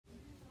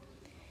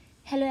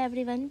Hello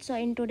everyone. So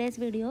in today's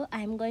video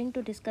I am going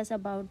to discuss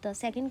about the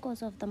second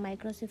cause of the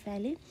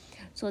microcephaly.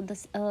 So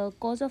the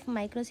cause of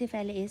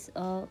microcephaly is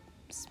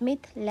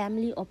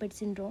Smith-Lemli Opitz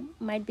syndrome.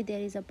 Might be there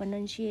is a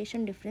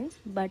pronunciation difference,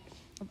 but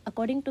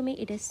according to me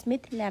it is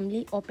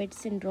Smith-Lemli Opitz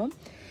syndrome.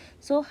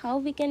 So how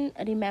we can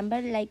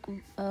remember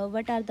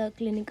what are the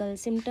clinical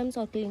symptoms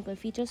or clinical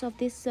features of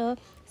this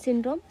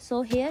syndrome?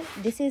 So here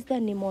this is the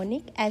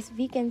mnemonic. As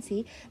we can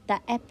see, the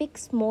epic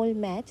small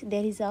match,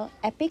 there is a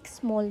epic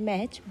small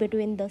match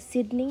between the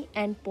Sydney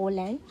and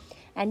Poland,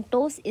 and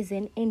TOS is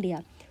in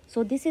India.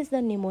 So this is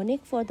the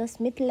mnemonic for the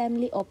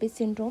Smith-Lemli Opitz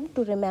syndrome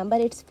to remember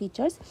its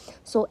features.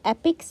 So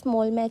epic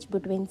small match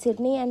between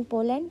Sydney and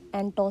Poland,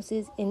 and TOS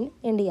is in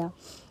India.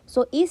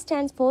 So E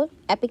stands for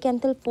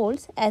apicanthal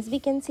folds. As we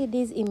can see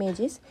these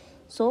images,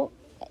 so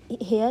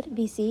here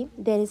we see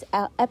there is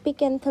a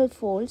apicanthal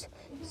folds.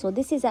 So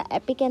this is a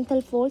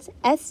apicanthal folds.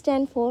 S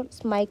stand for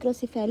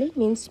microcephaly,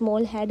 means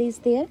small head is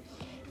there.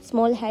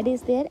 Small head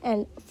is there,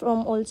 and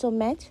from also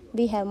match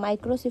we have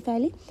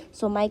microcephaly.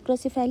 So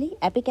microcephaly,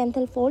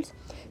 apicanthal folds.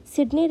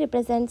 Sydney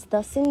represents the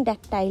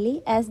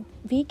syndactyly. As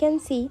we can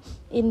see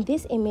in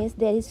this image,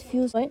 there is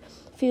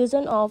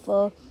fusion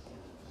of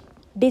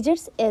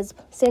digits is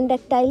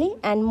syndactyly,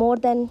 and more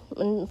than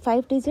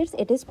 5 digits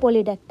it is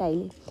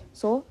polydactyly.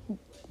 So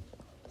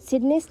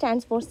Sydney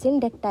stands for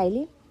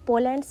syndactyly,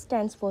 Poland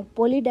stands for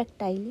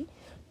polydactyly,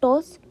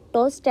 TOS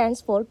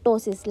stands for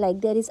ptosis, like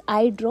there is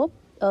eye drop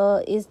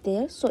is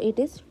there, so it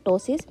is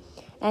ptosis.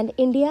 And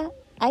India,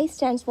 I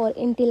stands for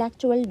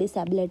intellectual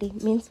disability,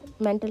 means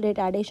mental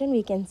retardation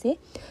we can say.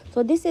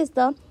 So this is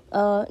the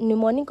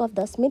mnemonic of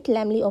the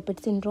Smith-Lemli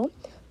Opitz syndrome.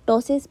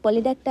 Ptosis,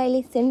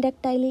 polydactyly,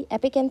 syndactyly,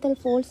 apicanthal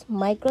folds,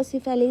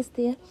 microcephaly is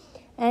there,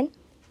 and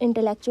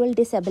intellectual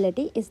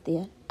disability is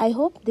there. I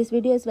hope this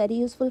video is very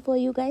useful for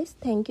you guys.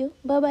 Thank you.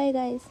 Bye bye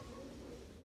guys.